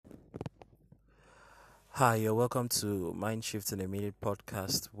Hi, you're welcome to Mind Shift in a Minute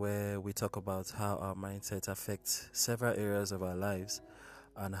podcast, where we talk about how our mindset affects several areas of our lives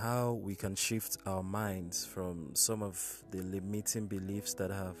and how we can shift our minds from some of the limiting beliefs that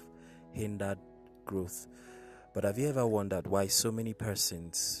have hindered growth. But have you ever wondered why so many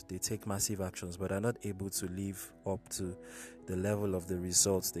persons they take massive actions but are not able to live up to the level of the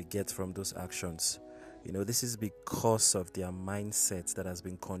results they get from those actions? This is because of their mindset that has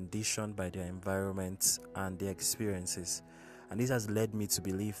been conditioned by their environment and their experiences. And this has led me to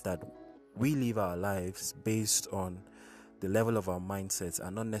believe that we live our lives based on the level of our mindsets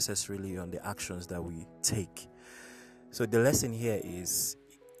and not necessarily on the actions that we take. So the lesson here is,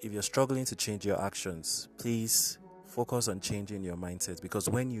 if you're struggling to change your actions, please focus on changing your mindset, because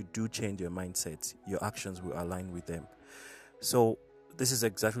when you do change your mindset, your actions will align with them. So this is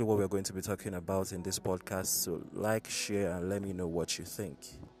exactly what we're going to be talking about in this podcast. So like, share, and let me know what you think.